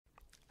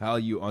How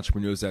you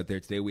entrepreneurs out there?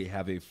 Today we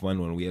have a fun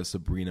one. We have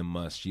Sabrina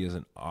Must. She is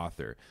an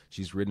author.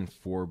 She's written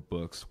 4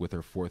 books with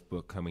her 4th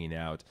book coming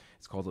out.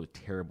 It's called A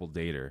Terrible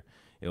Dater.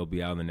 It'll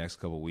be out in the next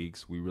couple of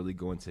weeks. We really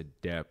go into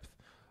depth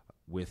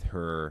with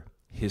her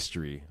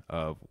history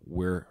of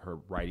where her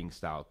writing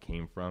style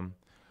came from,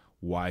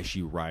 why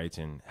she writes,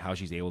 and how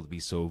she's able to be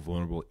so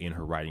vulnerable in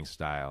her writing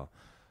style.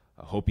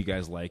 I hope you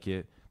guys like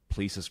it.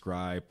 Please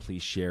subscribe.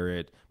 Please share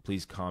it.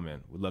 Please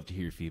comment. We'd love to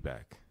hear your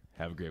feedback.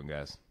 Have a great one,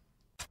 guys.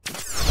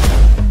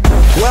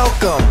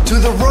 Welcome to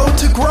the road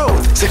to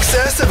growth,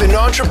 success of an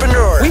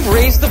entrepreneur. We've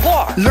raised the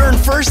bar. Learn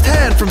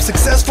firsthand from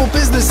successful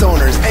business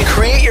owners and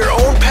create your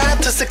own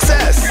path to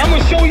success. I'm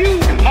going to show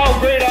you how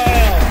great I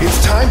am.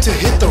 It's time to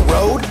hit the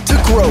road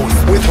to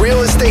growth with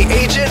real estate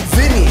agent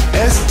Vinny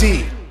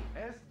SD.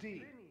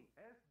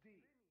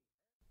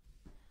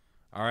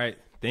 All right.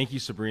 Thank you,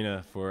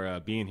 Sabrina, for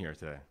being here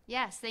today.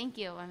 Yes, thank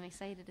you. I'm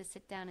excited to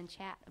sit down and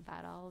chat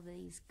about all of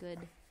these good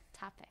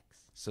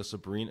topics. So,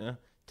 Sabrina,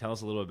 tell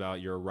us a little about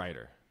you're a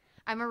writer.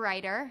 I'm a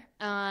writer.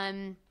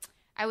 I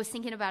was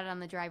thinking about it on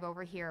the drive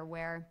over here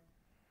where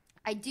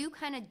I do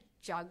kind of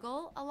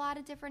juggle a lot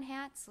of different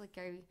hats. Like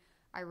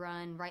I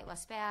run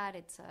WriteLessBad.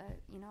 It's a,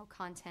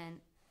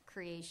 content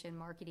creation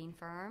marketing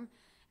firm.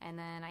 And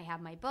then I have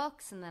my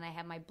books, and then I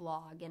have my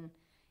blog. And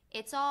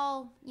it's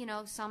all,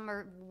 some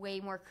are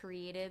way more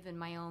creative in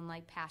my own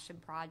like passion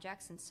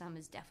projects, and some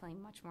is definitely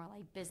much more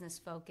like business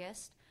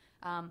focused.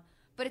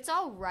 But it's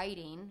all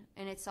writing,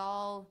 and it's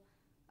all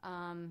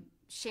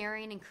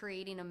sharing and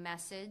creating a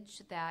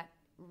message that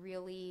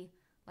really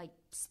like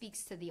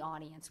speaks to the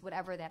audience,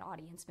 whatever that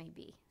audience may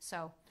be.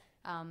 So,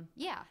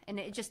 and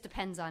it just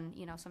depends on,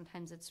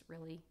 sometimes it's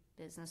really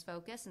business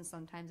focused, and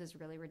sometimes it's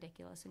really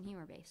ridiculous and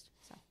humor based.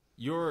 So.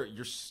 Your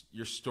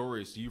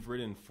stories, you've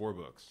written 4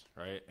 books,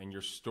 right? And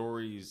your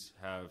stories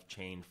have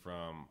changed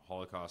from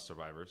Holocaust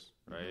survivors,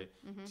 right,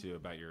 to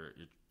about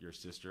your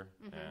sister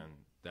and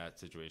that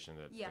situation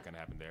that kind of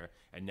happened there.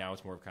 And now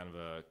it's more of kind of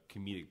a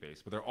comedic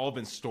base. But they're all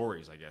been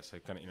stories, I guess. I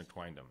kind of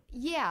intertwined them.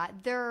 Yeah,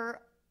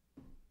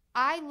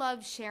 I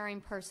love sharing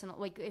personal,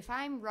 like if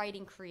I'm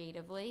writing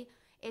creatively,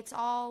 it's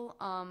all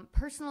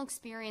personal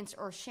experience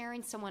or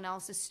sharing someone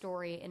else's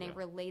story in a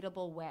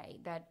relatable way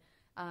that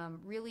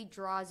really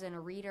draws in a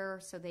reader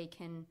so they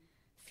can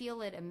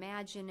feel it,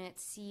 imagine it,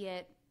 see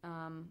it,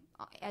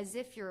 as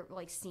if you're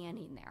like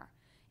standing there.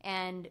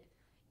 And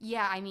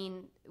yeah, I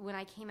mean, when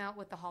I came out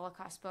with the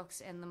Holocaust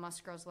books and the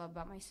Must Girls Love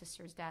about my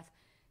sister's death,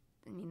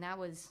 I mean, that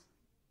was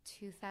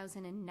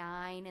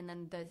 2009, and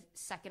then the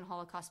second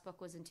Holocaust book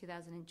was in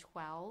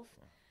 2012.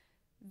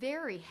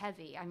 Very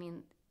heavy. I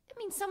mean,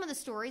 some of the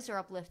stories are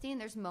uplifting.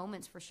 There's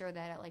moments for sure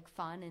that are like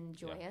fun and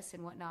joyous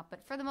and whatnot,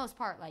 but for the most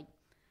part, like,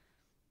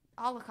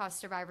 Holocaust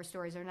survivor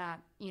stories are not,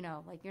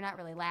 like you're not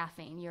really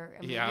laughing. It was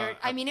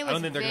I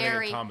don't think they're going to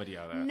make a comedy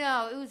out of that.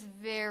 No, it was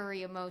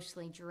very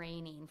emotionally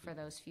draining for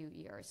those few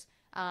years.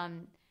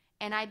 And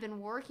I've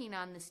been working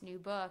on this new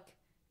book,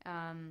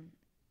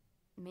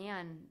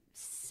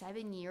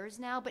 7 years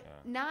now, but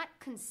not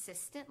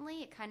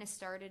consistently. It kind of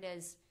started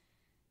as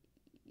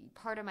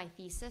part of my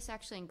thesis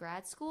actually in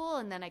grad school,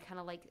 and then I kind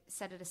of like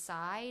set it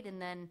aside,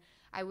 and then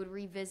I would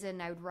revisit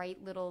and I would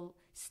write little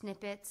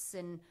snippets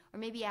or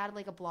maybe add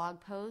like a blog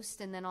post,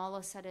 and then all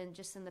of a sudden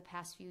just in the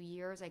past few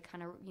years I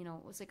kind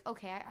of was like,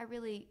 okay,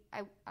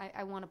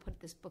 I want to put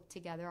this book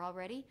together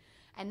already.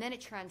 And then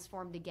it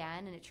transformed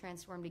again,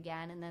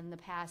 and then the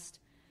past,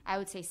 I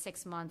would say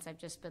 6 months, I've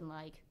just been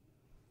like,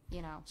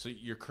 So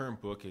your current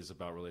book is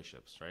about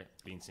relationships, right?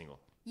 Being single.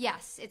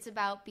 Yes, it's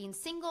about being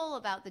single,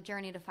 about the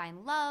journey to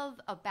find love,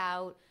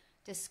 about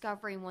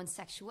discovering one's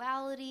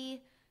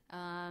sexuality.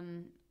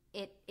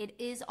 It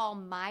is all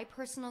my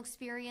personal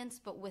experience,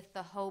 but with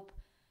the hope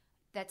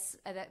that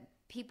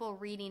people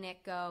reading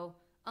it go,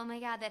 oh my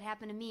God, that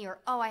happened to me, or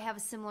oh, I have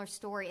a similar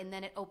story, and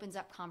then it opens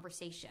up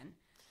conversation.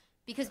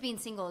 Because being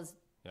single is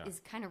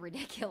kind of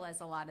ridiculous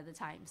a lot of the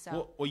time.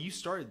 So well, you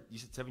said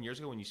 7 years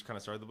ago when you kind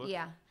of started the book?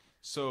 Yeah.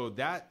 So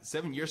that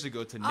 7 years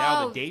ago to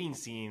now, the dating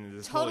scene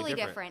is totally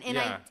different.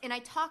 And I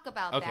talk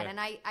about that, and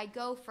I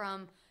go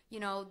from,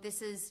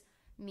 this is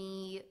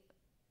me.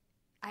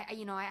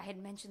 I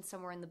had mentioned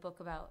somewhere in the book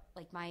about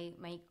like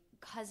my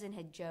cousin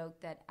had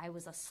joked that I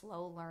was a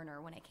slow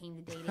learner when it came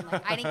to dating.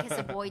 Like I didn't kiss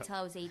a boy till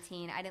I was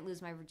 18. I didn't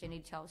lose my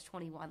virginity till I was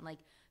 21. Like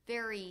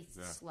very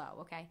slow.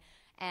 Okay,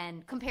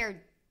 and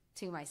compared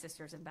to my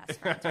sisters and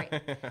best friends,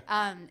 right?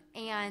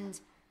 And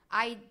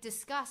I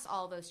discuss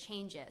all those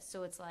changes.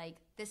 So it's like,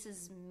 this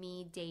is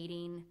me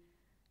dating,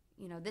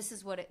 this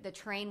is what the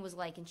train was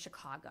like in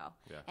Chicago.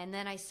 Yeah. And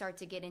then I start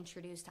to get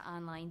introduced to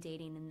online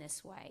dating in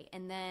this way.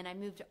 And then I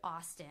moved to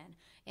Austin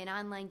and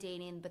online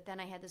dating, but then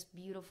I had this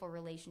beautiful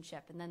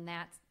relationship, and then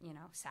that,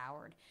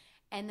 soured.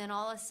 And then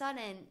all of a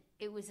sudden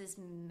it was this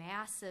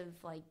massive,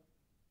 like,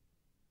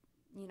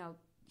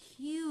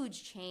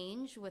 huge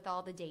change with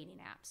all the dating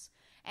apps.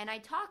 And I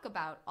talk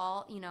about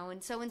all,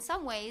 and so in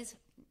some ways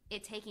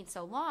it taking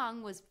so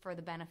long was for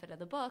the benefit of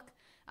the book.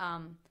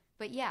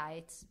 But yeah,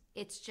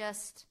 it's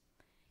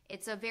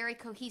a very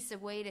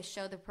cohesive way to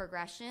show the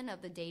progression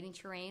of the dating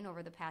terrain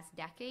over the past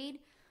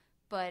decade.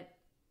 but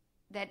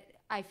that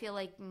I feel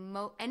like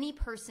any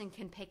person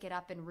can pick it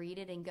up and read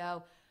it and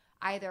go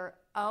either,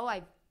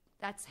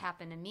 that's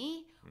happened to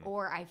me,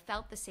 or I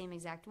felt the same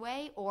exact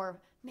way,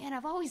 or man,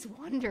 I've always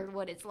wondered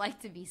what it's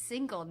like to be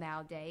single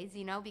nowadays,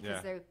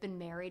 because they've been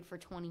married for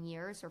 20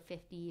 years or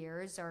 50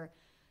 years, or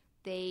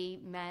they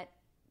met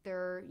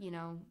their,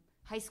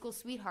 high school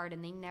sweetheart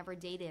and they never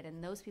dated.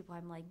 And those people,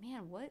 I'm like,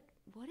 man, what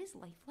is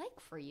life like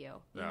for you?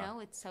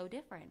 It's so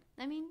different.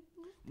 I mean,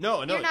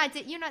 no,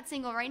 you're not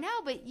single right now,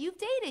 but you've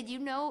dated.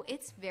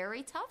 It's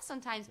very tough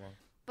sometimes,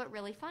 but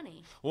really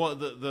funny. Well,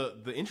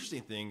 the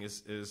interesting thing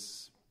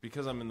is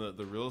because I'm in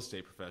the real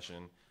estate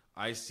profession,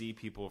 I see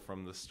people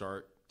from the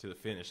start to the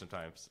finish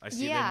sometimes. I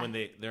see them when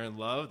they're in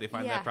love, they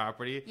find that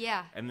property.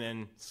 Yeah. And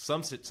then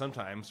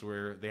sometimes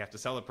where they have to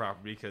sell the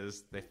property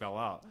because they fell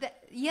out.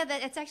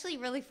 It's actually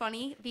really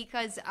funny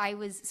because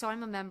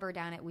I'm a member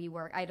down at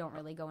WeWork. I don't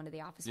really go into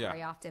the office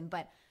very often,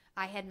 but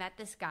I had met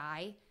this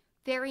guy,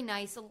 very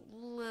nice, a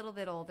little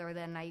bit older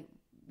than I,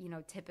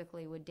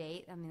 typically would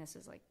date. I mean, this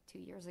was like 2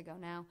 years ago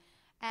now.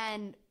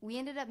 And we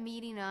ended up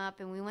meeting up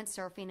and we went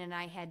surfing, and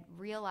I had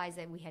realized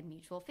that we had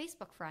mutual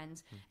Facebook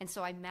friends. And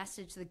so I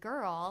messaged the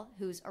girl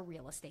who's a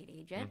real estate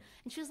agent,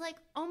 and she was like,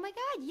 oh my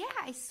God, yeah,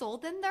 I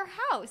sold them their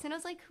house. And I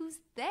was like, who's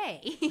they?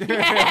 She's like,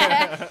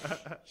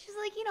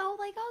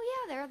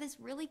 oh yeah, they're this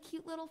really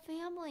cute little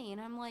family. And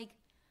I'm like,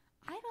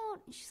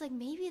 she's like,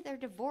 maybe they're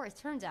divorced.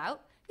 Turns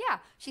out, yeah,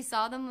 she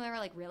saw them, they were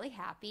like really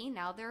happy.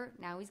 Now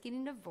he's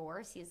getting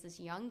divorced. He has this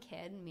young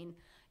kid. I mean,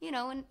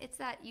 and it's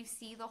that you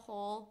see the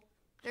whole...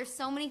 There's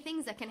so many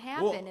things that can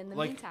happen in the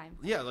meantime.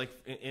 Yeah,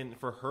 and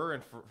for her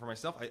and for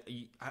myself,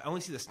 I only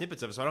see the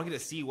snippets of it, so I don't get to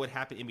see what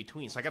happened in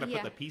between. So I got to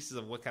put the pieces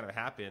of what kind of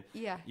happened.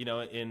 Yeah.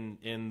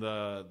 In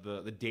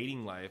the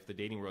dating life, the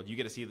dating world, you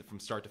get to see it from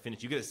start to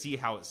finish. You get to see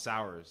how it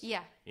sours.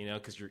 Yeah.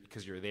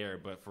 Because you're there.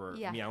 But for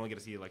me, I only get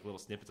to see little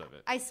snippets of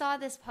it. I saw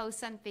this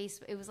post on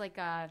Facebook. It was like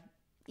a...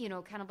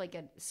 kind of like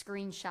a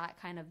screenshot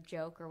kind of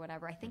joke or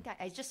whatever. I think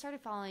I just started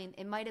following,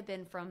 it might have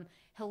been from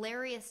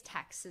Hilarious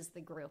Texts is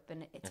the group,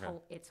 and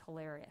it's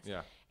hilarious.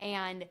 Yeah.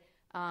 And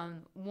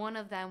one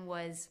of them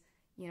was,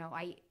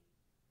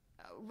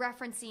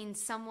 referencing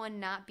someone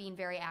not being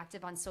very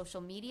active on social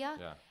media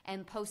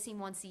and posting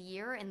once a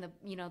year, and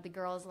the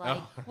girl's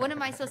like, what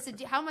am I supposed to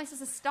do? How am I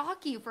supposed to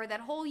stalk you for that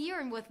whole year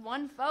and with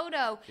one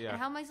photo? Yeah. And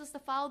how am I supposed to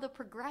follow the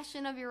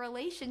progression of your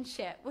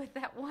relationship with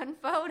that one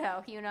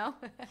photo,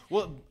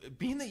 Well,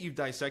 being that you've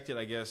dissected,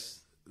 I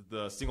guess,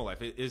 the single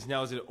life, is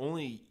it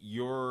only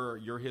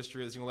your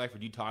history of the single life, or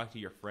do you talk to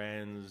your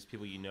friends,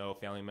 people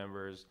family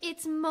members?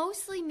 It's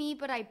mostly me,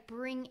 but I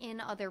bring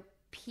in other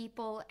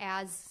people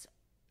as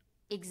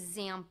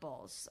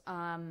examples.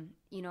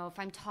 If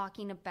I'm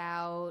talking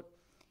about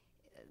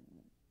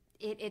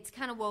it's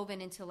kind of woven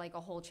into like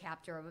a whole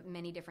chapter of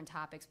many different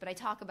topics, but I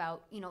talk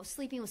about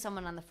sleeping with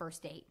someone on the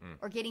first date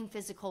or getting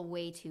physical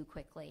way too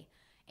quickly,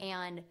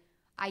 and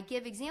I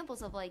give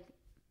examples of like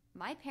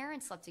my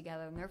parents slept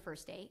together on their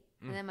first date,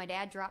 and then my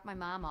dad dropped my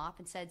mom off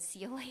and said, see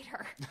you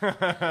later.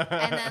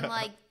 And then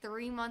like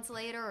 3 months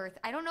later, or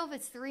I don't know if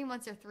it's 3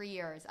 months or 3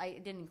 years.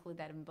 I didn't include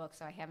that in the book,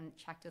 so I haven't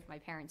checked with my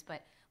parents.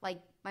 But like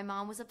my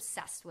mom was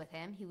obsessed with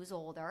him. He was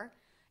older.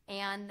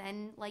 And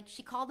then like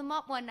she called him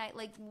up one night,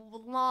 like a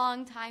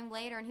long time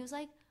later, and he was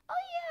like, oh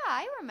yeah,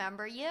 I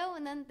remember you.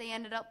 And then they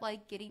ended up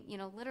like getting,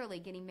 literally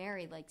getting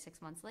married like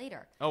 6 months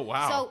later. Oh,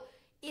 wow. So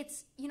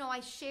it's, I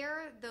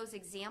share those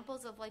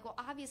examples of like, well,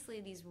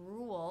 obviously these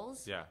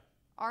rules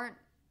aren't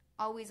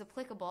always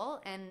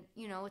applicable. And,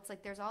 it's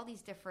like there's all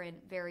these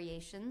different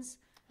variations.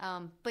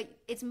 But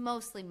it's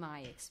mostly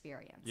my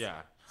experience.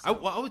 Yeah.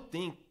 So. I would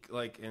think,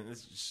 like, and this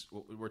is just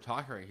what we're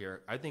talking right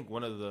here, I think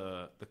one of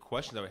the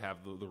questions I would have,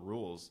 the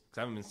rules, because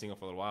I haven't been single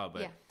for a little while,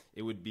 but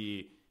it would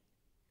be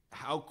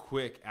how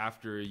quick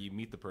after you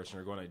meet the person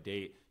or go on a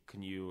date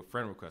can you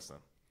friend request them?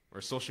 Or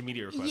social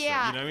media request them. You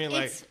know what I mean?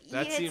 Like,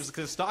 that seems,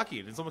 because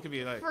stalking, and someone could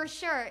be like... For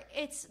sure.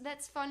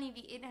 That's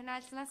funny, and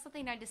that's not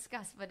something I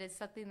discussed, but it's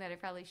something that I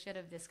probably should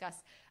have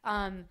discussed.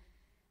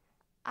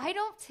 I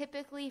don't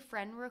typically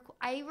friend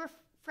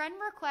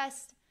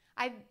request.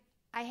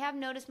 I have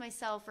noticed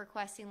myself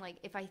requesting, like,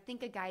 if I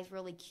think a guy's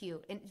really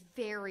cute, and it's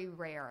very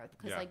rare,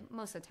 because, like,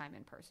 most of the time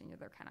in person,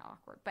 they're kind of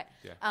awkward. But,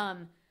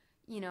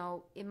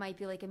 it might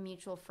be, like, a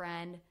mutual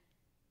friend.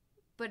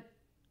 But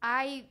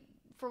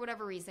for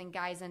whatever reason,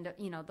 guys end up,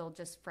 they'll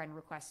just friend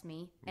request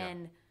me. Yeah.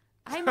 And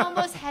I'm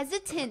almost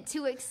hesitant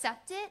to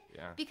accept it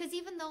because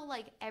even though,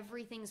 like,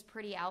 everything's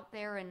pretty out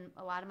there and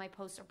a lot of my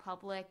posts are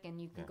public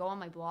and you can go on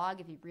my blog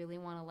if you really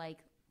want to, like,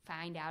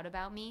 find out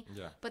about me.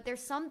 Yeah. But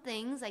there's some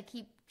things I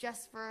keep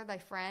just for my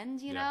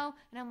friends, you know?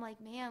 And I'm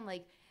like, man,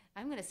 like,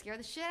 I'm going to scare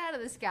the shit out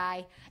of this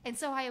guy. And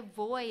so I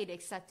avoid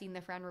accepting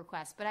the friend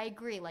request. But I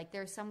agree. Like,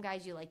 there's some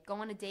guys you, like, go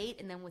on a date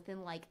and then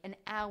within, like, an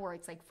hour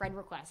it's, like, friend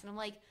request. And I'm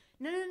like,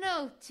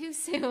 no, too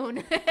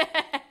soon.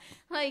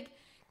 Like,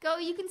 go,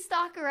 you can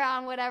stalk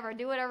around, whatever,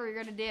 do whatever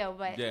you're going to do.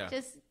 But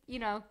just,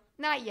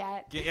 not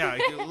yet. Yeah,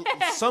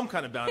 some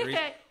kind of boundaries.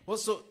 Well,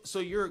 so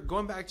you're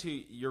going back to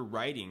your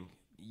writing.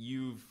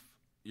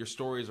 Your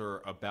stories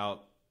are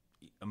about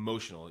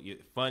emotional,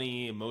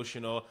 funny,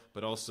 emotional,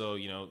 but also,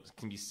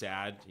 can be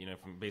sad,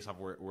 from based off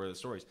where the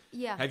stories.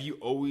 Yeah. Have you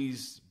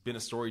always been a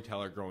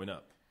storyteller growing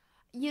up?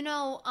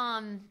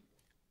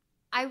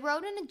 I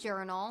wrote in a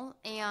journal,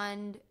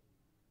 and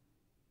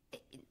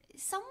in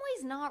some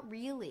ways not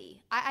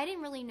really. I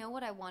didn't really know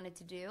what I wanted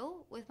to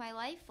do with my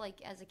life,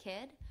 like as a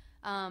kid.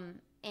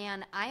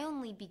 And I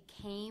only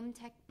became,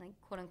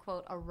 quote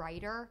unquote, a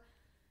writer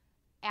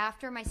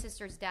after my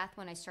sister's death,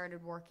 when I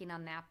started working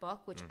on that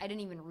book, which I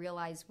didn't even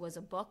realize was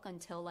a book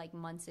until like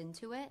months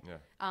into it.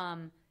 Yeah.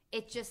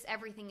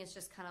 Everything is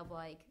just kind of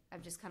like,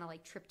 I've just kind of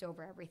like tripped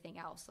over everything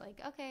else.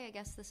 Like, okay, I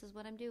guess this is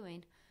what I'm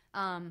doing.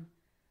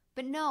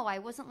 But no, I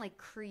wasn't like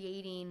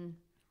creating.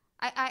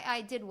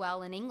 I did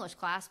well in English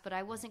class, but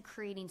I wasn't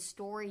creating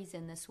stories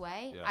in this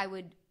way. Yeah. I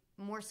would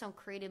more so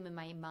create them in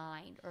my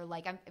mind, or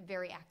like I'm a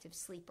very active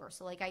sleeper.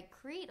 So like I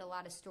create a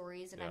lot of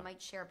stories, and I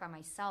might share it by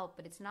myself,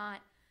 but it's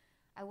not,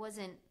 I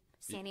wasn't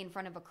standing in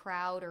front of a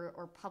crowd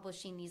or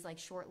publishing these like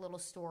short little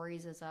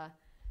stories as a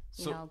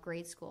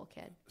grade school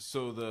kid.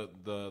 So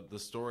the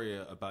story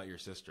about your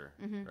sister,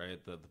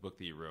 right? The book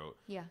that you wrote.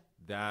 Yeah.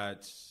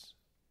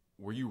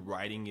 Were you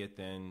writing it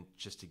then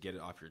just to get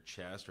it off your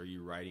chest, or are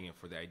you writing it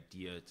for the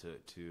idea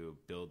to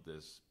build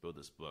this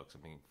book,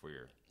 something for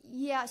your?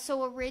 Yeah.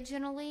 So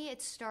originally it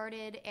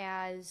started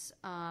as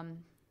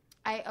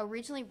I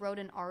originally wrote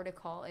an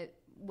article.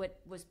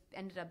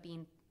 Ended up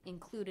being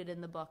included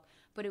in the book,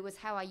 but it was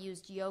how I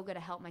used yoga to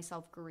help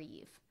myself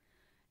grieve,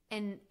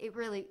 and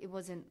it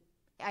wasn't.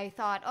 I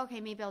thought,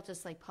 okay, maybe I'll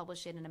just like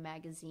publish it in a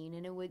magazine,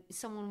 and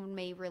someone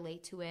may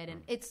relate to it.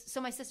 And so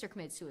my sister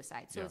committed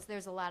suicide, so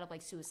there's a lot of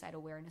like suicide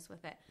awareness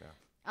with it.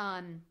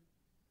 Yeah.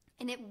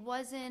 And it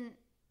wasn't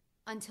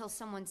until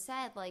someone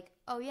said like,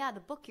 oh yeah, the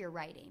book you're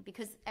writing,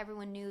 because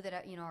everyone knew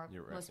that,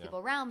 most people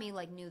around me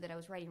like knew that I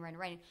was writing.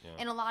 Yeah.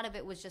 And a lot of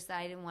it was just that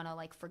I didn't want to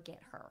like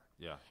forget her.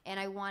 Yeah. And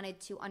I wanted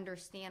to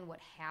understand what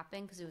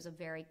happened, because it was a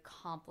very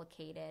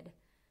complicated,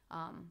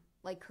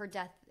 like her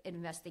death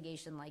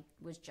investigation like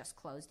was just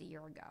closed a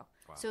year ago.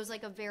 Wow. So it was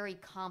like a very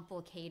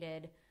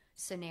complicated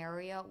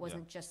scenario. It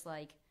wasn't just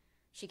like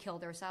she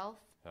killed herself.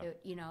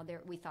 Yeah.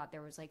 We thought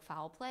there was like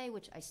foul play,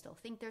 which I still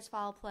think there's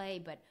foul play,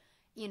 but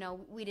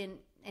we didn't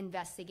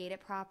investigate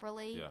it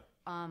properly. Yeah.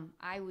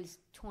 I was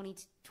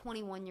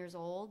 21 years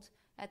old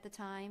at the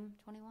time.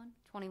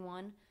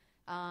 21.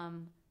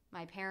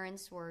 My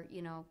parents were,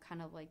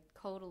 kind of like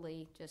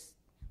totally just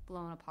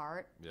blown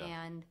apart. Yeah.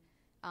 And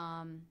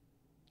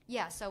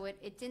so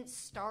it didn't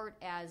start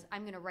as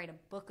I'm going to write a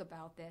book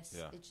about this.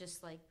 Yeah. It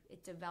just like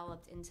it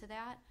developed into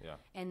that. Yeah.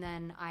 And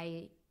then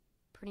I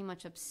pretty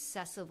much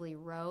obsessively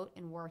wrote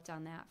and worked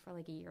on that for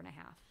like a year and a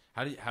half.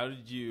 How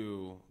did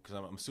you? Because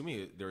I'm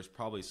assuming there was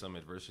probably some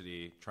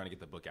adversity trying to get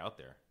the book out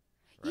there.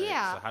 Right?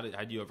 Yeah. So how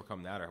did you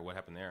overcome that, or what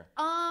happened there?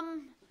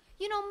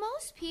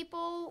 Most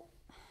people,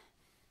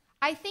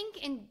 I think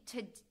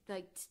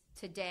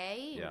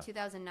today in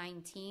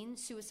 2019,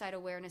 suicide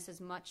awareness is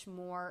much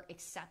more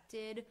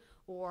accepted,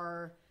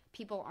 or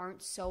people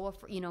aren't so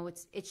afraid.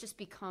 It's just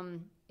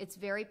become, it's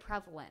very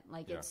prevalent.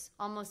 Like it's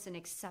almost an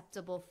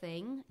acceptable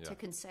thing to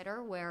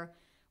consider. Where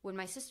when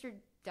my sister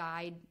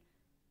died,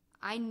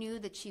 I knew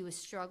that she was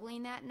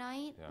struggling that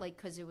night, like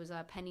because it was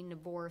a pending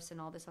divorce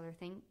and all this other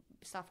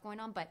stuff going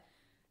on. But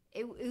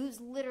it was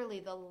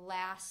literally the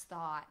last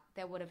thought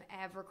that would have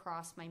ever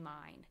crossed my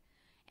mind.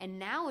 And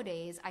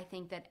nowadays, I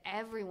think that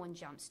everyone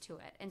jumps to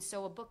it. And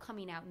so a book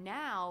coming out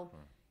now,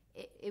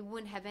 it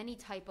wouldn't have any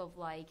type of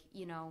like,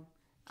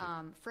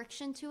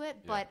 friction to it.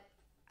 But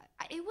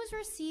it was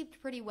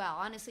received pretty well.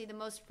 Honestly, the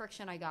most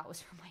friction I got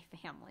was from my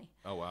family.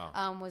 Oh,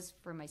 wow. Was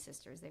for my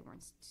sisters. They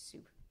weren't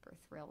super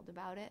thrilled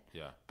about it.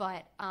 Yeah.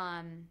 But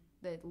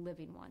the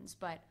living ones.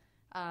 But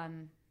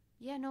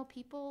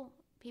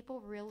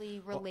people really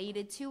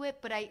related to it.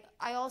 But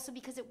I also,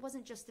 because it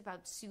wasn't just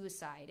about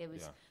suicide. It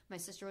was my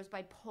sister was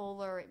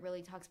bipolar. It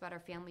really talks about our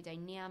family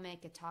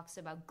dynamic. It talks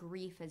about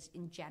grief as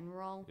in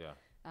general. Yeah.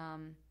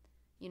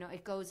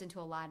 It goes into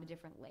a lot of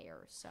different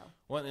layers. So.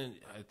 Well, and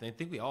I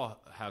think we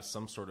all have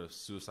some sort of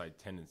suicide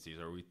tendencies,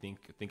 or we think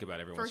about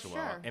it every once in a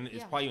while. And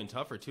it's probably even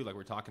tougher too. Like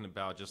we're talking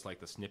about just like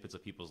the snippets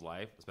of people's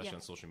life, especially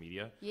on social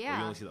media. Yeah. Where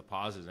you only see the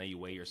positives, and now you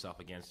weigh yourself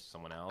against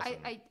someone else.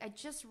 I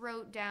just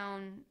wrote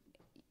down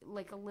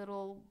like a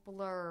little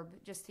blurb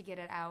just to get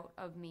it out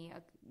of me.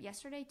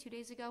 Yesterday, 2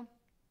 days ago,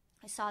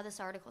 I saw this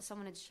article.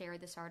 Someone had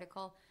shared this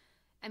article.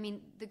 I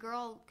mean, the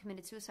girl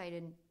committed suicide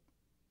in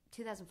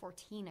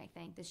 2014, I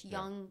think. This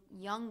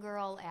young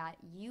girl at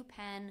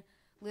UPenn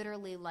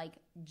literally like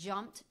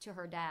jumped to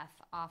her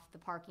death off the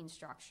parking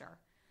structure.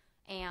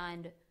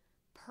 And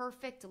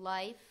perfect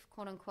life,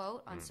 quote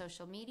unquote, on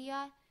social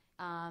media.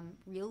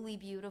 Really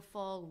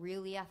beautiful,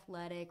 really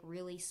athletic,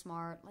 really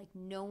smart. Like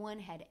no one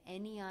had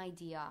any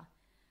idea.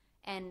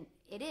 And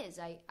it is,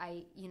 and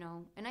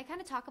I kind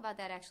of talk about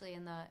that actually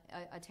in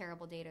A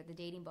Terrible Date, or the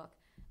dating book.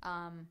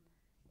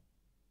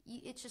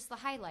 It's just the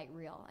highlight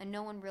reel, and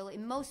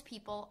most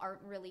people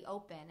aren't really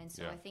open. And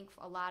so I think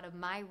a lot of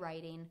my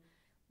writing,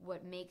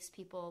 what makes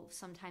people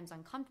sometimes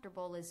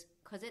uncomfortable is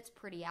because it's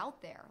pretty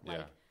out there.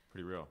 Like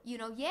Pretty real.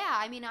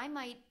 I mean, I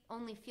might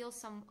only feel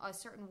a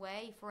certain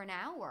way for an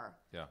hour.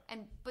 Yeah.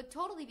 But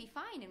totally be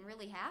fine and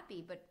really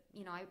happy. But,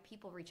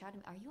 people reach out to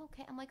me, are you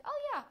okay? I'm like, oh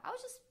yeah, I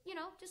was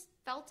just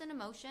felt an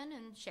emotion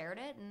and shared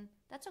it, and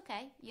that's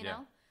okay,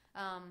 know?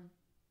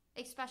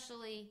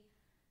 Especially,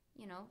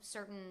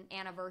 certain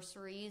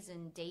anniversaries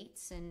and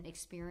dates and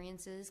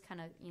experiences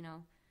kind of,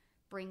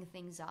 bring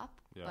things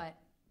up. Yeah.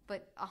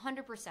 But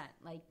 100%,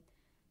 like,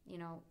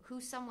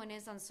 who someone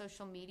is on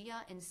social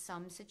media in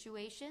some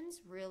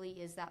situations really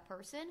is that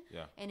person.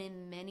 Yeah. And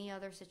in many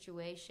other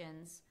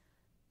situations,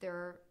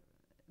 they're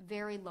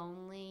very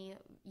lonely,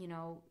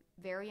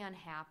 very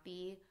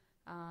unhappy,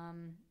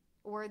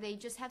 or they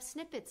just have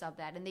snippets of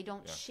that and they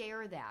don't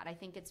share that. I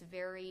think it's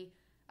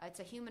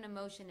a human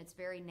emotion. It's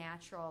very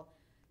natural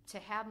to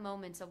have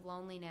moments of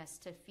loneliness,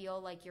 to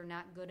feel like you're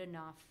not good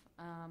enough,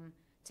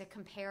 to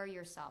compare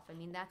yourself. I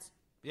mean, that's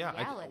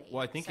reality.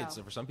 I think it's,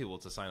 for some people,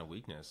 it's a sign of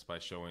weakness by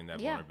showing that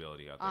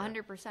vulnerability out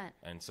there. 100%.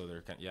 And so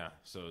they're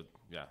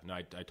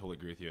I totally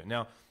agree with you.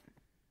 Now,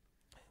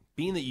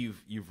 being that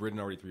you've written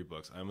already 3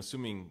 books, I'm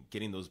assuming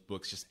getting those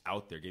books just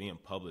out there, getting them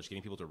published,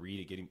 getting people to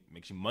read it,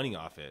 makes you money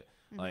off it.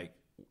 Mm-hmm. Like,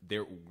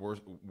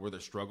 were there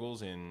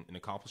struggles in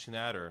accomplishing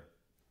that, or?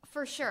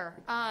 For sure.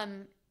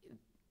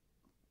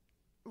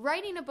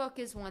 Writing a book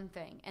is one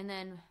thing, and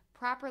then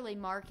properly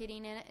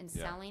marketing it and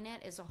selling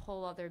it is a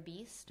whole other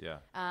beast. Yeah.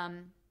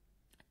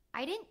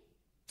 I didn't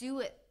do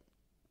it,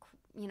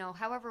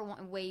 however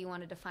way you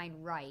want to define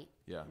right.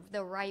 Yeah.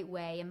 The right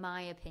way, in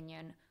my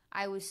opinion.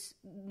 I was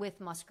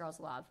with Must Girls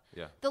Love.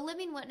 Yeah. The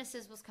Living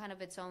Witnesses was kind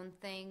of its own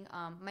thing.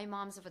 My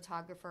mom's a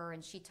photographer,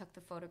 and she took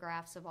the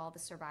photographs of all the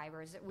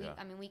survivors.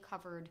 We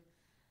covered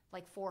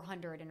like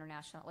 400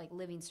 international, like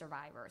living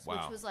survivors, wow.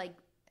 which was like,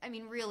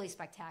 really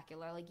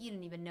spectacular. Like, you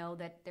didn't even know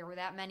that there were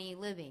that many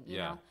living, you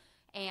know?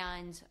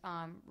 And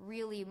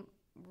really,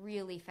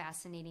 really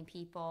fascinating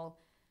people,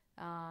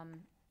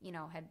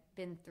 had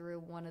been through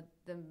one of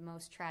the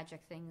most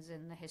tragic things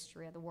in the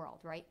history of the world,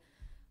 right?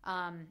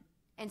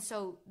 And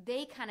so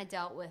they kind of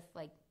dealt with,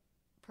 like,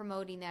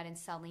 promoting that and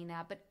selling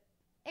that, but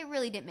it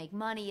really didn't make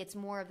money. It's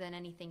more than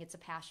anything, it's a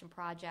passion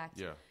project.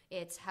 Yeah.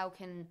 It's how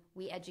can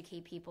we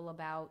educate people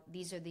about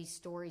these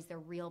stories, they're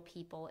real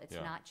people. It's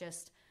not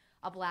just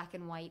a black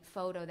and white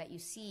photo that you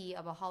see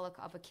of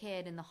a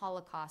kid in the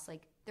Holocaust.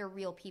 Like, they're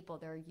real people.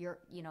 They're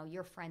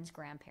your friend's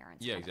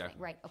grandparents. Yeah, kind of exactly.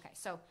 thing. Right. Okay.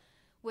 So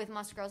with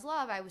Must Girls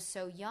Love, I was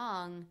so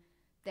young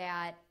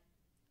that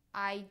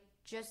I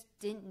just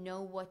didn't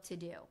know what to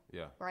do.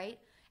 Yeah. Right.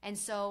 And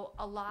so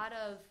a lot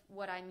of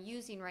what I'm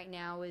using right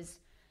now is,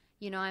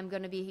 I'm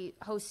going to be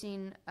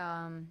hosting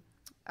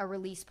a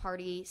release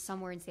party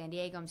somewhere in San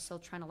Diego. I'm still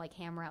trying to, like,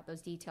 hammer out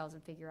those details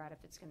and figure out if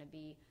it's going to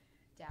be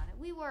down at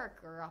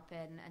WeWork or up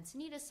in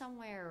Encinitas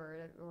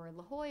somewhere or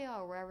La Jolla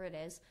or wherever it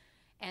is.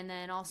 And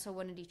then also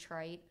one in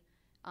Detroit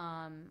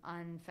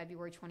on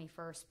February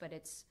 21st. But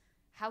it's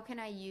how can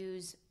I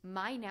use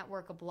my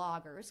network of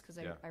bloggers, because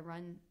I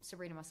run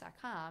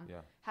SabrinaMust.com.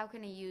 Yeah. How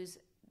can I use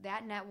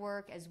that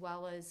network as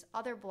well as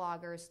other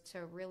bloggers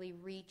to really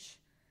reach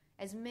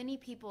as many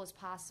people as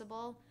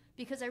possible?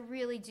 Because I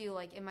really do,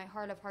 like, in my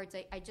heart of hearts,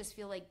 I just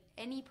feel like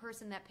any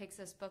person that picks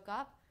this book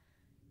up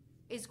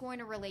is going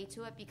to relate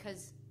to it,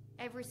 because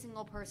every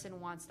single person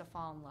wants to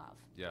fall in love.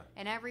 Yeah.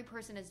 And every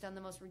person has done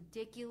the most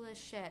ridiculous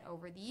shit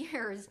over the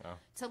years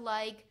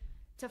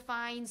to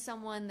find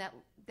someone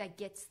that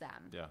gets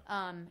them. Yeah.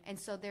 And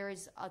so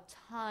there's a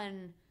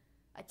ton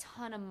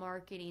of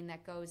marketing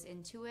that goes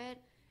into it.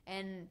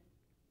 And,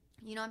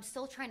 I'm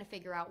still trying to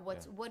figure out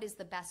what is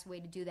the best way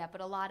to do that.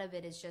 But a lot of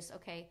it is just,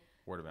 okay,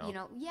 word of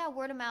mouth.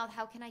 Word of mouth.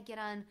 How can I get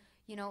on,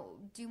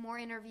 do more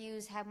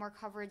interviews, have more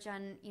coverage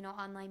on,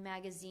 online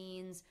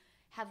magazines,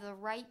 have the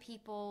right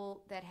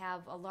people that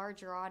have a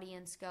larger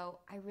audience go,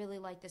 I really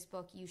like this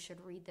book, you should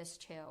read this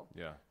too.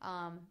 Yeah.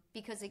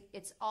 Because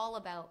it's all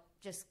about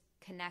just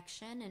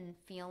connection and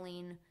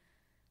feeling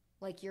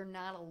like you're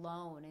not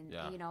alone,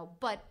 and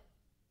but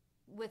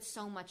with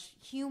so much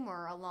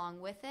humor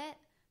along with it.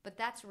 But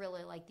that's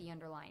really, like, the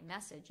underlying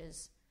message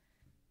is,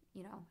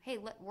 hey,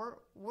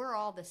 we're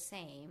all the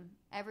same.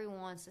 Everyone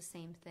wants the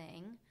same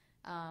thing.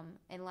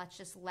 And let's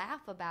just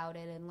laugh about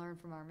it and learn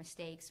from our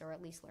mistakes, or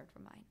at least learn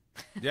from mine.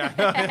 Yeah.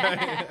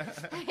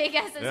 I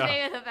guess it's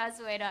maybe the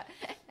best way to.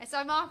 So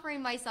I'm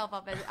offering myself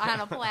up on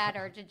a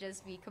platter to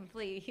just be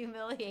completely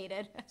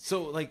humiliated.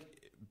 So, like,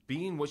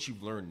 being what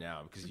you've learned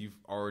now, because you've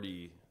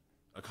already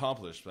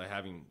accomplished by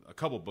having a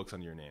couple books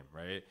under your name,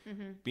 right?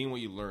 Mm-hmm. Being what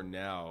you learn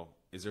now,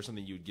 is there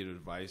something you would give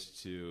advice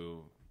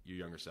to your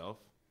younger self,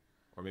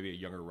 or maybe a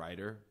younger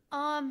writer?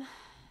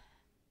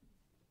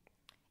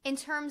 In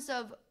terms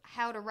of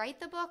how to write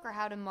the book or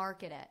how to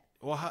market it?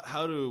 Well,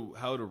 how to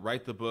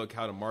write the book,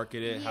 how to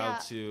market it, how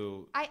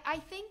to... I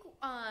think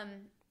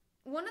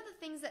one of the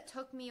things that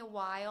took me a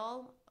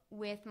while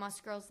with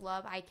Must Girls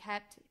Love,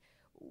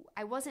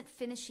 I wasn't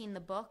finishing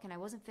the book, and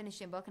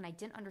I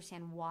didn't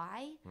understand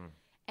why.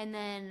 And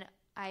then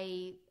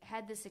I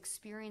had this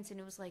experience, and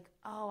it was like,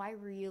 oh, I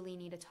really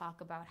need to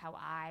talk about how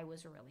I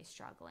was really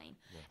struggling.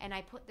 Yeah. And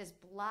I put this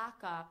block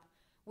up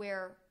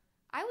where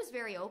I was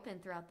very open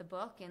throughout the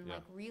book and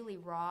like really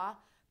raw.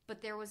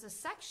 But there was a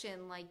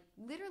section like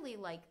literally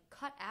like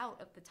cut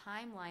out of the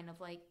timeline of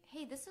like,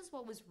 hey, this is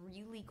what was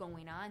really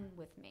going on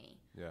with me.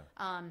 Yeah.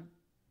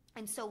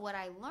 And so what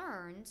I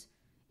learned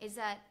is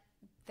that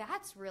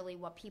that's really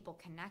what people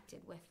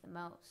connected with the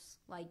most.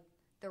 Like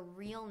the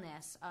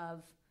realness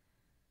of,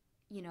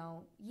 you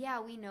know, yeah,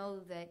 we know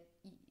that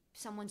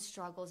someone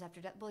struggles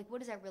after death, but like, what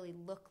does that really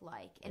look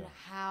like and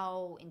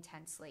how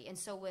intensely? And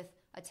so with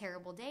A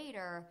Terrible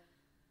Dater,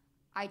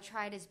 I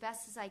tried as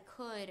best as I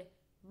could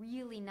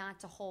really not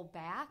to hold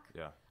back.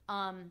 Yeah.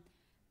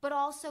 But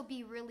also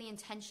be really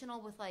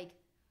intentional with like,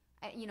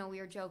 you know, we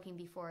were joking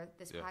before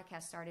this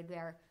podcast started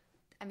where,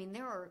 I mean,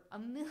 there are a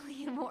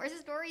million more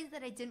stories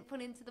that I didn't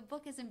put into the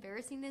book, as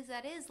embarrassing as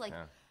that is. Like,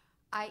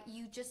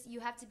 you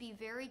have to be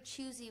very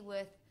choosy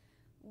with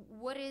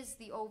what is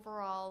the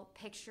overall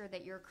picture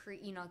that you're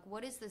you know, like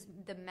what is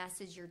the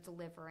message you're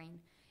delivering,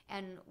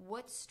 and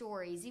what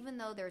stories, even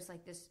though there's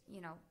like this,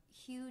 you know,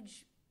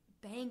 huge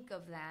bank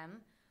of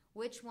them,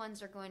 which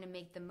ones are going to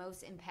make the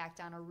most impact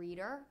on a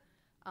reader,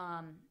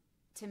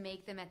 to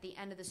make them at the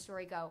end of the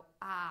story go,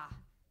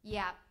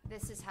 yeah,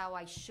 this is how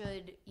I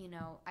should, you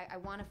know, I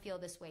want to feel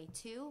this way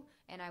too,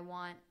 and I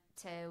want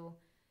to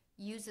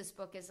use this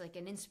book as like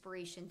an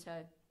inspiration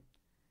to,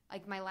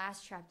 like my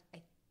last chapter,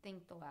 I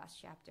think the last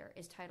chapter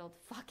is titled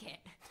 "Fuck It,"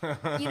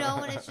 you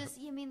know, and it's just,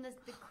 I mean,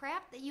 the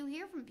crap that you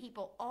hear from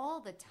people all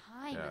the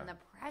time and the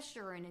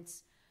pressure, and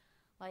it's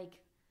like,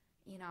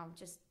 you know,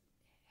 just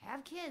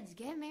have kids,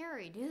 get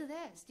married, do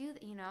this,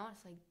 you know,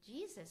 it's like,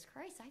 Jesus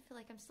Christ, I feel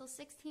like I'm still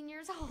 16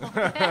 years old.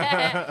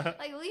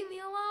 Like, leave me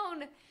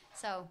alone.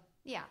 So,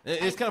 yeah.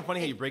 It's kind of funny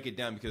how you break it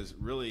down, because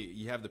really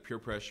you have the peer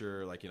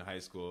pressure, like in high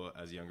school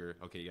as younger,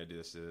 okay, you got to do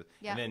this.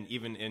 And then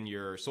even in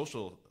your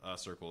social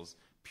circles,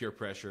 peer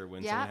pressure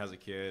when someone has a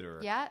kid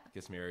or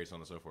gets married, so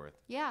on and so forth.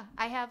 Yeah.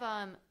 I have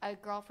a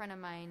girlfriend of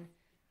mine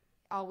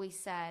always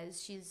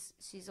says,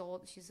 she's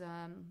old, she's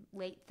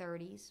late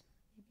 30s,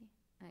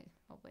 maybe.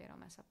 Hopefully I don't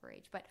mess up her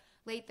age, but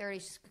late 30s,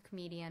 she's a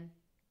comedian,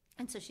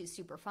 and so she's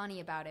super funny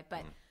about it.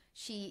 But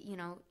she, you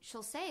know,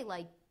 she'll say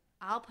like,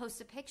 I'll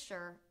post a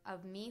picture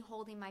of me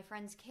holding my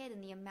friend's kid,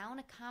 and the amount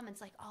of comments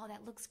like, "Oh,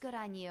 that looks good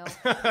on you,"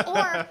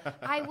 or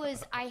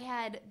I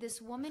had this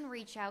woman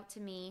reach out to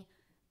me.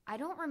 I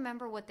don't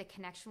remember what the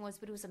connection was,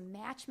 but it was a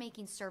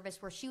matchmaking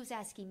service where she was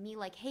asking me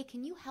like, "Hey,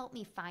 can you help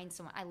me find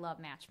someone?" I love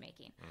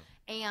matchmaking,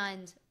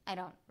 and I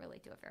don't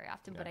really do it very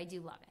often, but I do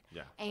love it.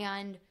 Yeah.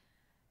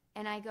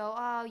 And I go,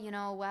 oh, you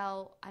know,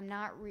 well, I'm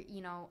not,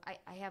 you know,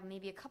 I have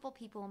maybe a couple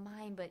people in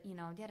mind, but, you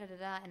know,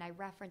 da-da-da-da. And I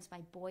reference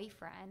my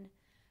boyfriend,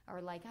 or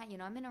like, you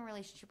know, I'm in a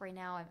relationship right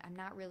now. I'm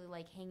not really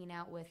like hanging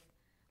out with,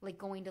 like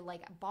going to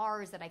like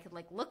bars that I could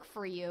like look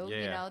for you,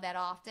 you know, that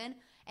often.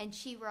 And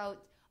she wrote,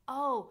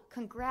 oh,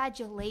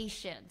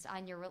 congratulations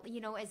on your,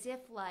 you know, as if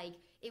like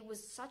it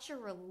was such a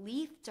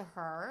relief to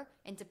her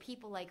and to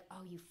people like,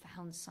 oh, you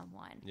found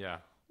someone. Yeah.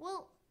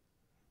 Well,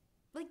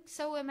 like,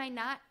 so am I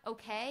not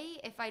okay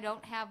if I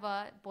don't have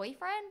a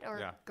boyfriend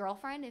or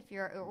girlfriend, if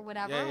you're, or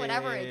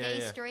whatever, gay,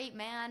 straight,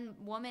 man,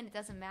 woman, it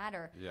doesn't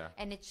matter. Yeah.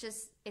 And it's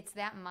just, it's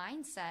that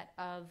mindset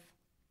of,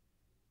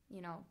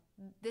 you know,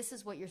 this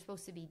is what you're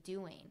supposed to be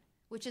doing,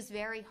 which is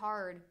very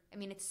hard. I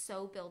mean, it's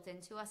so built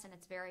into us, and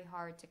it's very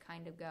hard to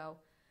kind of go,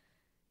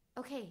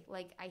 okay,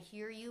 like, I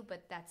hear you,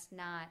 but that's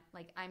not,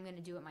 like, I'm going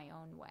to do it my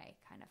own way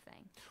kind of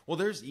thing. Well,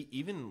 there's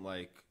even,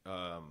 like,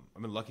 I've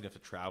been lucky enough to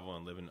travel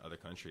and live in other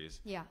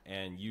countries. Yeah.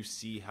 And you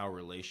see how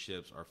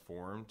relationships are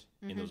formed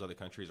in those other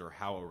countries, or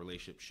how a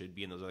relationship should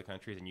be in those other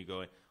countries, and you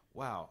go,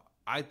 wow,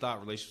 I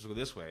thought relationships were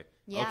this way.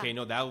 Yeah. Okay,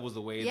 no, that was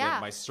the way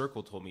that my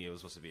circle told me it was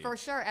supposed to be. For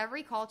sure.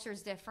 Every culture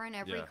is different.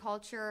 Every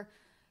culture,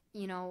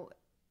 you know,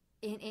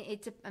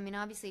 I mean,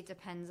 obviously it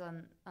depends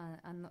on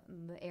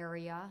the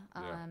area.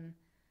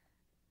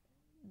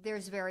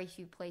 There's very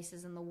few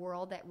places in the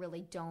world that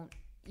really don't,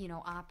 you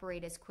know,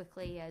 operate as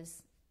quickly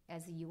as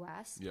the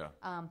U.S. Yeah.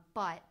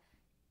 But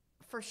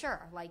for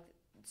sure, like,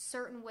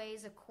 certain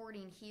ways of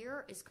courting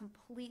here is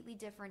completely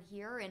different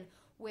here, and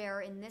where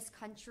in this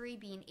country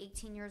being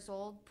 18 years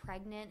old,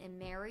 pregnant, and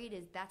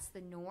married that's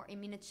the norm. I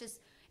mean, it's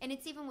just, and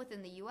it's even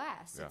within the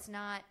U.S. Yeah. It's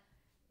not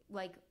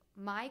like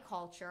my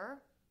culture,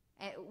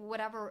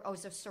 whatever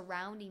was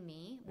surrounding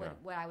me,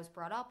 what I was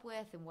brought up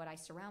with, and what I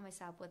surround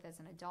myself with as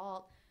an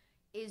adult,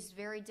 is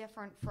very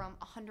different from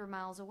 100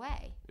 miles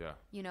away. Yeah.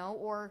 You know,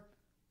 or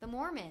the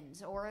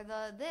Mormons, or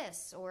the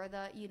this, or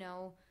the, you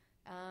know,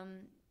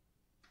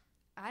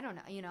 I don't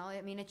know, you know,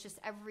 I mean, it's just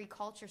every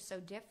culture's so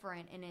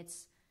different, and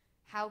it's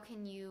how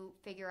can you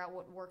figure out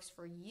what works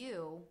for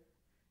you,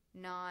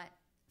 not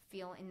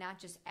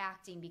just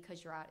acting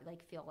because you're out,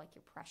 like, feel like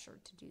you're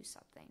pressured to do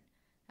something.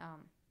 I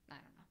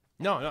don't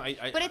know.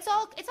 No, but it's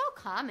all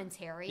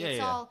commentary. Yeah,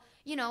 it's all,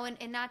 you know,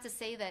 and not to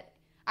say that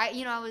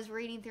I was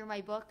reading through my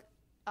book.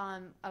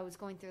 I was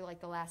going through like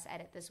the last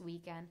edit this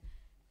weekend,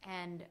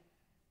 and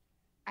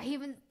I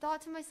even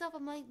thought to myself,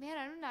 I'm like, man,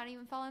 I'm not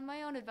even following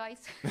my own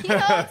advice. You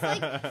know, it's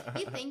like,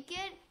 you think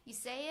it, you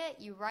say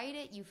it, you write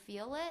it, you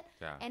feel it,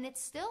 and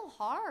it's still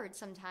hard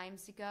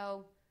sometimes to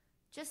go,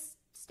 just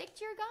stick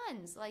to your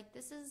guns. Like,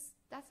 that's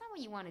not what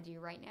you want to do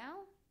right now.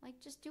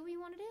 Like, just do what you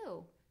want to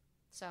do.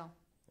 So,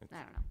 I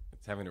don't know.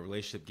 It's having a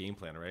relationship game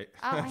plan, right?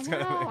 Oh, I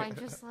know. I'm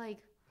just like,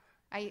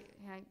 I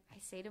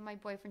say to my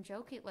boyfriend,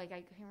 joke it, like,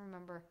 I can't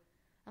remember.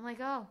 I'm like,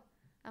 yeah.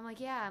 I'm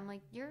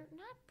like, you're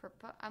not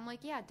I'm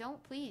like, yeah,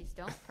 don't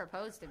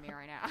propose to me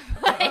right now.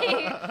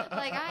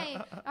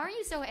 Aren't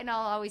you so, and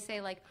I'll always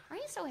say, like,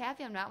 aren't you so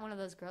happy I'm not one of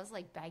those girls,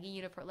 like, begging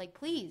you to, like,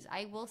 please,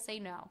 I will say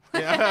no.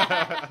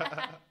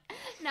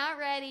 Not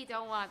ready,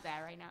 don't want that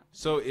right now.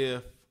 So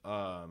if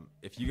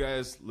you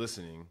guys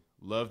listening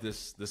love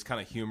this kind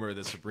of humor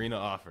that Sabrina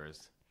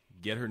offers,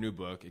 get her new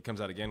book. It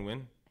comes out again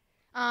when?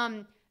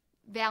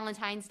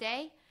 Valentine's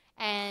Day.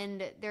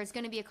 And there's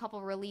going to be a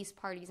couple release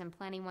parties. I'm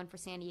planning one for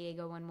San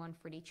Diego and one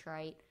for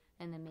Detroit,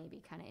 and then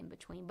maybe kind of in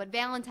between. But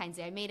Valentine's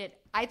Day,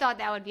 I thought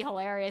that would be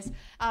hilarious.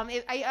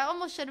 I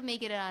almost should have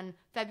made it on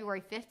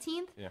February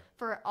 15th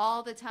for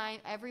all the time.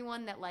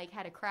 Everyone that like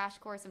had a crash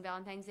course on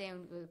Valentine's Day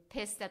and was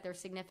pissed at their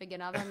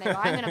significant other, and they go,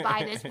 I'm going to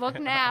buy this book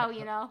now,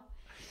 you know.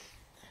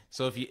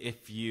 So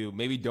if you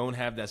maybe don't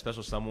have that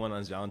special someone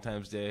on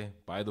Valentine's Day,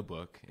 buy the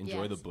book,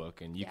 enjoy the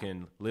book, and you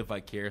can live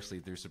vicariously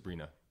through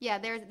Sabrina. Yeah,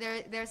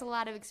 there's a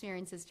lot of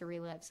experiences to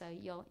relive, so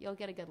you'll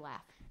get a good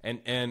laugh.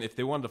 And if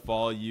they wanted to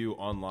follow you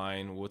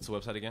online, what's the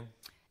website again?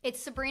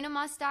 It's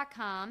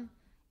SabrinaMust.com.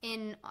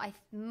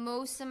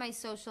 Most of my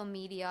social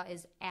media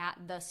is at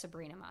the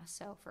Sabrina Must.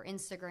 So for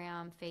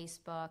Instagram,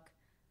 Facebook,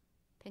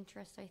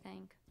 Pinterest, I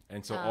think.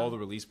 And so all the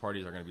release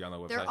parties are going to be on the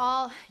website? They're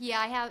all,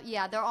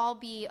 there'll all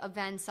be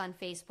events on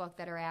Facebook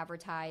that are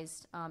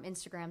advertised.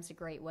 Instagram's a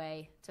great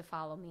way to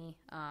follow me.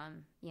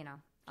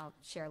 I'll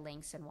share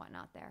links and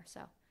whatnot there.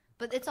 So,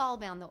 but it'll all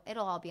be on the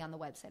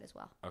website as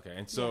well. Okay.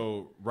 And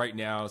so right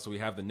now, we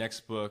have the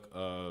next book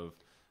of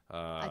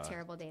A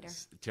Terrible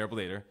Dater. Terrible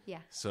Dater. Yeah.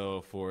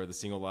 So for the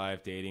single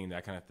life, dating,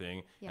 that kind of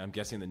thing. Yeah. And I'm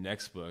guessing the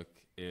next book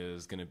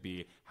is going to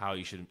be how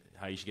you should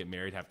get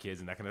married, have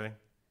kids, and that kind of thing.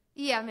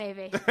 Yeah,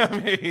 maybe. All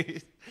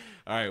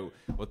right.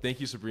 Well,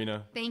 thank you,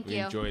 Sabrina. Thank you. We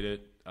enjoyed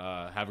it.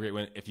 Have a great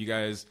one. If you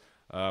guys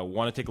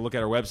want to take a look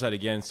at our website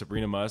again,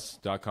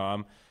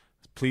 SabrinaMust.com,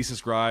 please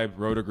subscribe,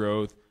 Road to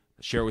Growth,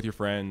 share it with your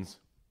friends.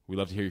 We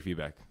love to hear your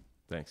feedback.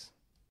 Thanks.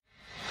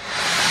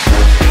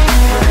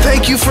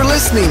 Thank you for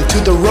listening to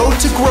The Road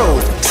to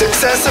Growth,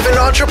 Success of an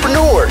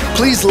Entrepreneur.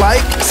 Please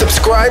like,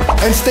 subscribe,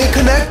 and stay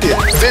connected.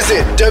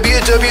 Visit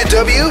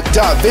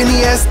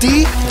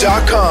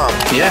www.vinnySD.com.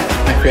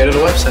 Yeah, I created a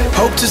website.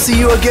 Hope to see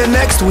you again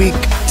next week.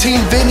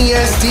 Team Vinny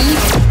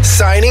SD,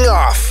 signing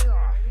off.